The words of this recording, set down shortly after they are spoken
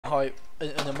hype,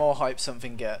 and the more hype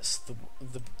something gets, the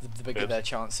bigger their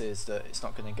chance is that it's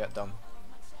not going to get done.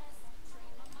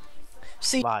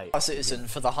 See Star Citizen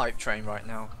for the hype train right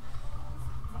now.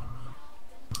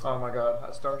 Oh my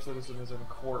god, Star Citizen is in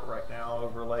court right now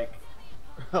over like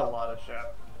a lot of shit.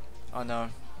 I know.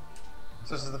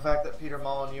 So this is the fact that Peter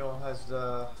Molyneux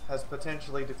has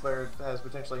potentially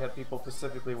had people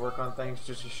specifically work on things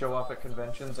just to show off at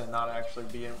conventions and not actually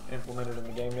be implemented in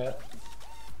the game yet.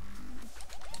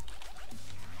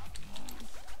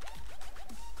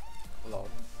 Lol.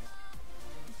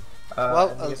 Well,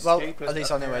 at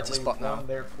least I know where to spot now. Won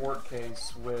their court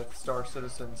case with Star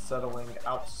Citizen settling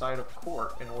outside of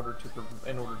court in order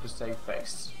to save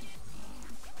face.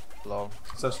 Lol.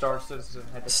 So Star Citizen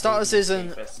had to Star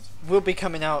Citizen will be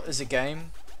coming out as a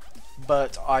game,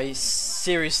 but I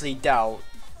seriously doubt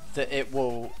that it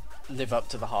will live up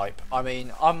to the hype. I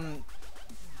mean, I'm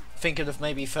thinking of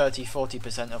maybe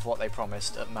 30-40% of what they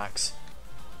promised at max.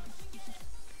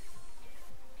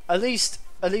 At least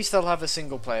they'll have a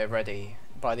single player ready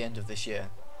by the end of this year.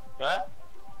 Yeah?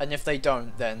 And if they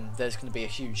don't, then there's going to be a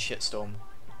huge shitstorm,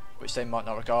 which they might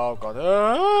not like. Oh god,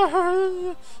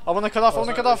 I want to cut off. I want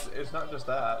to cut off. It's not just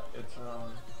that. It's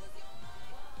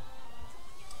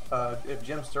if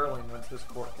Jim Sterling wins his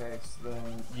court case,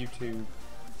 then YouTube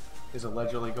is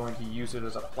allegedly going to use it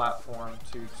as a platform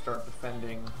to start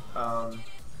defending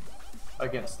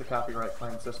against the copyright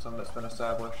claim system that's been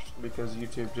established, because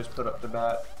YouTube just put up to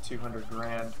bat 200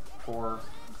 grand for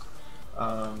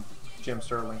Jim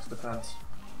Sterling's defense.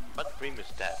 What dream is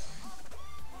that?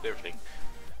 Seriously.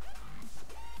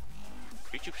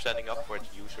 YouTube standing up for its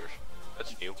users.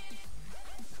 That's new.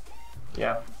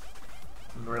 Yeah.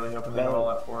 I'm really hoping they go all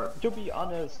out for it. To be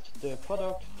honest, the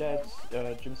product that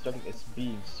Jim Sterling is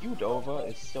being sued over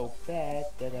is so bad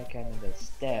that I can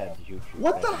understand YouTube.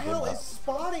 What the hell is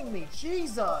spotting me?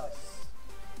 Jesus!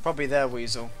 Probably there,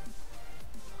 Weasel.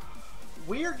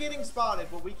 We're getting spotted,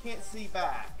 but we can't see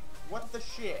back. What the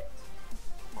shit?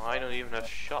 I don't even have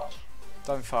shots.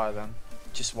 Don't fire them.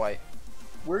 Just wait.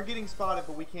 We're getting spotted,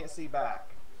 but we can't see back.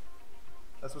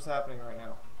 That's what's happening right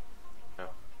now. No.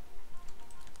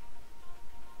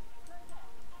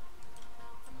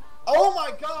 Oh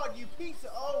my god, you piece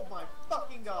of... Oh my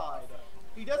fucking god.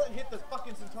 He doesn't hit the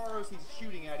fucking Centauros he's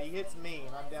shooting at, he hits me,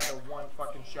 and I'm down to one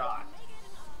fucking shot.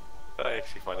 I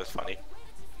actually find this funny.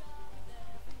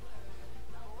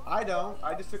 I don't.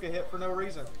 I just took a hit for no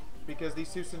reason. Because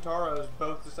these two Centauros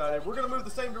both decided, we're gonna move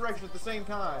the same direction at the same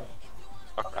time.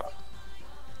 Oh crap.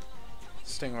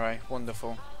 Stingray,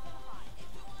 wonderful.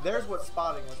 There's what's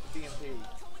spotting us, the DMP.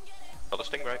 Got a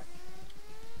stingray.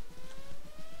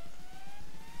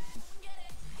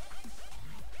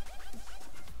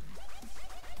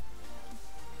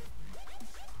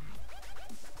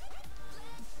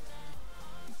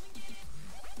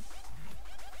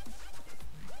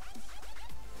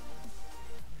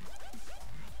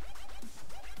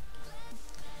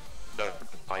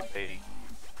 Type 80.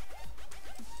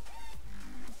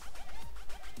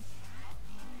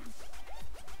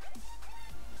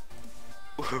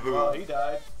 Well, he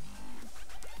died.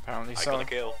 Apparently I so. got a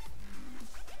kill.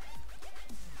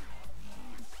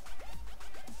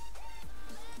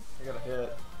 I got a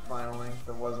hit, finally,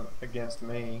 that wasn't against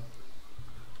me.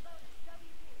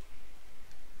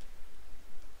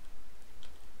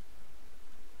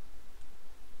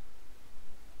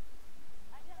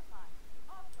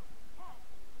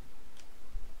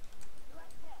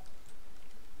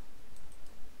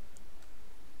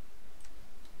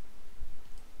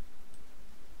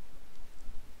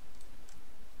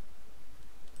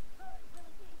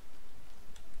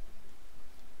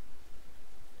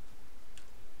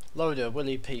 Loader,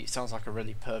 Willie Pete sounds like a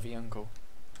really pervy uncle.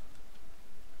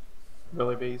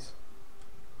 Billy Bees.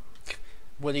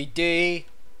 Willie D.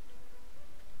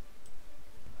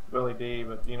 Willie D,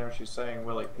 but you know she's saying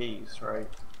Willie Peas, right?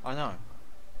 I know.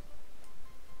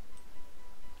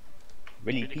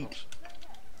 Really Pete.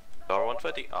 Star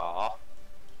 120. Ah.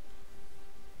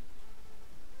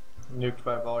 Nuked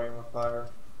by volume of fire.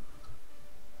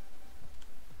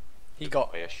 He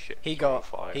got Oh, yeah, shit. he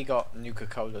got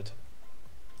Nuka-Cola'd.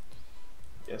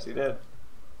 Yes, he did.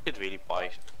 Did really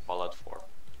buy Ballad for.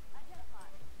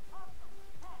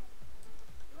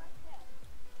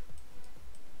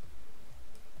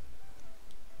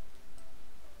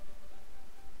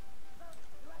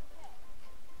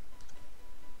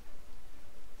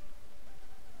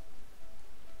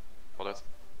 What?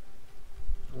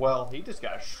 Well, he just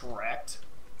got shreked.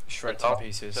 Shredded in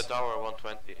pieces. The tower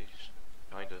 120 is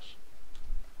behind us.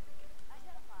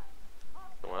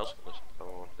 Someone else on this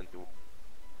tower 120.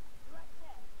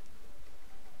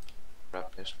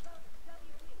 Grab this.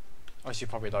 I should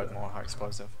probably load more high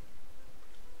explosive.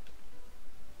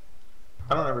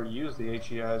 I don't ever use the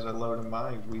HEIs I load in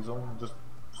my Weasel, just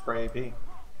spray AP.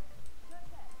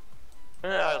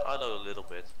 Yeah, I know a little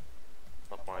bit.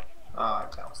 Not much. Ah,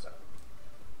 I bounced it.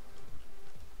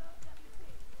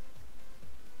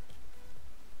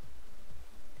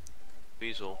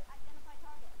 Wisel.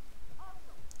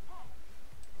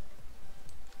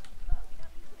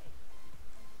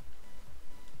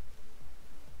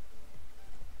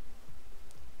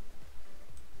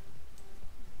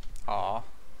 Ah.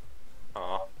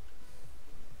 Aw.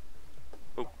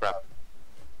 Oh crap.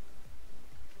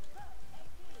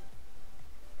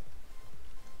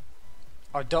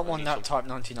 I don't I want need that some- Type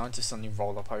 99 to suddenly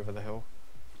roll up over the hill.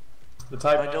 The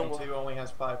Type I don't 92 only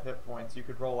has 5 hit points. You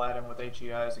could roll at him with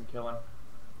HEIs and kill him.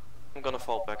 I'm gonna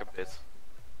fall back a bit.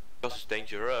 Because it's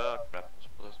dangerous. Crap.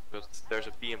 Because there's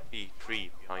a BMP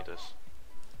tree behind us.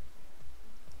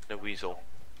 The Wisel.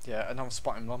 Yeah, and I'm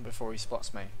spotting one before he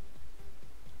spots me.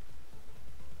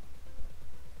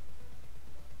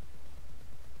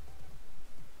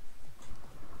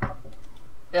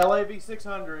 LAV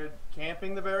 600,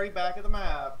 camping the very back of the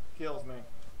map, kills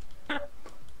me.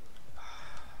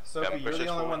 Sophie, you're the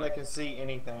only one that can see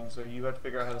anything, so you have to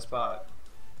figure out how to spot.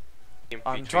 BMP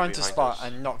I'm tree trying to behind spot us.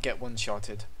 and not get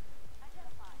one-shotted.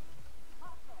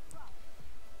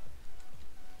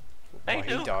 Hey, Oh,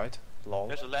 he look! died. Lol.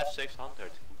 There's a left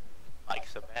 600.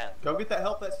 Likes a man. Go get that,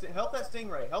 help that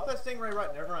Stingray. Help that Stingray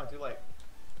right, never mind, too late.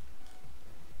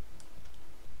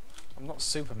 I'm not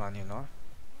Superman, you know.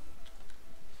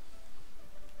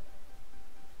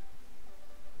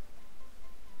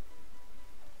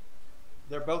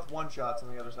 They're both one-shots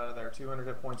on the other side of there, 200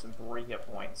 hit points and 3 hit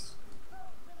points.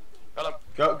 Got him.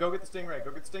 Go get the Stingray,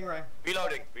 go get the Stingray.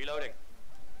 Reloading. Reloading.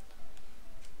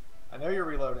 I know you're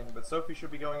reloading, but Sophie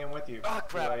should be going in with you. Ah,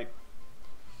 crap. Right.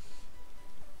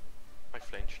 I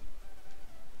flinched.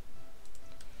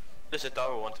 This is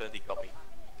Tower 120 copy.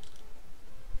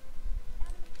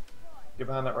 Get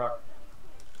behind that rock.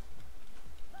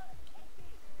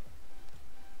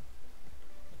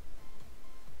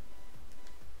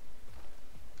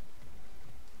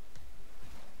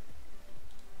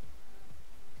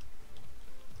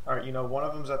 Alright, you know, one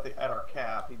of them's at our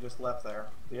cap. He just left there.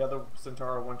 The other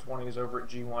Centauro 120 is over at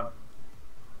G1.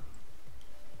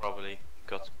 Probably.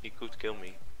 Because he could kill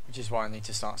me. Which is why I need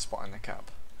to start spotting the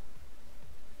cap.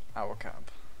 Our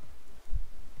cap.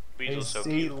 Weasel's so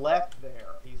He cute. left there.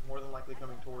 He's more than likely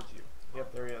coming towards you.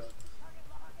 Yep, there he is.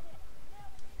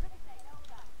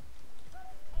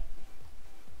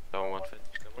 Tower 120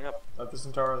 is coming up. Let the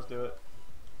Centauros do it.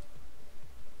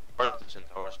 Or let the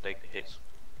Centaurs take the hits.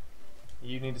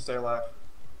 You need to stay alive.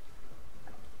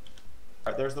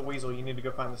 Alright, there's the Weasel. You need to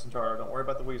go find the Centauro. Don't worry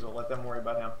about the Weasel. Let them worry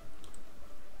about him.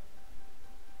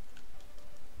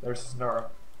 There's the Centauro.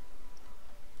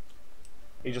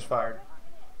 He just fired.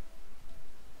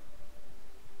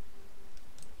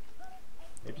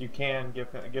 If you can,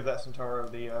 give that Centauro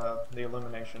the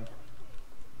illumination.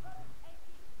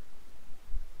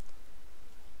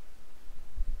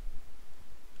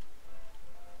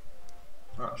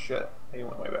 Oh shit, he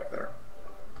went way back there.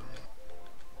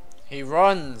 He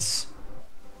runs!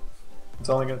 It's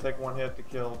only going to take one hit to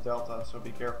kill Delta, so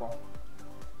be careful.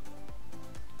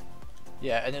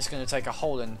 Yeah, and it's going to take a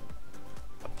pothole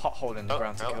in the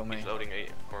ground to kill me. He's loading a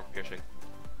armor piercing.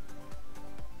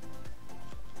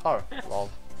 Oh, lol.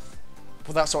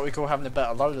 Well, that's what we call having a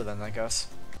better loader then, I guess.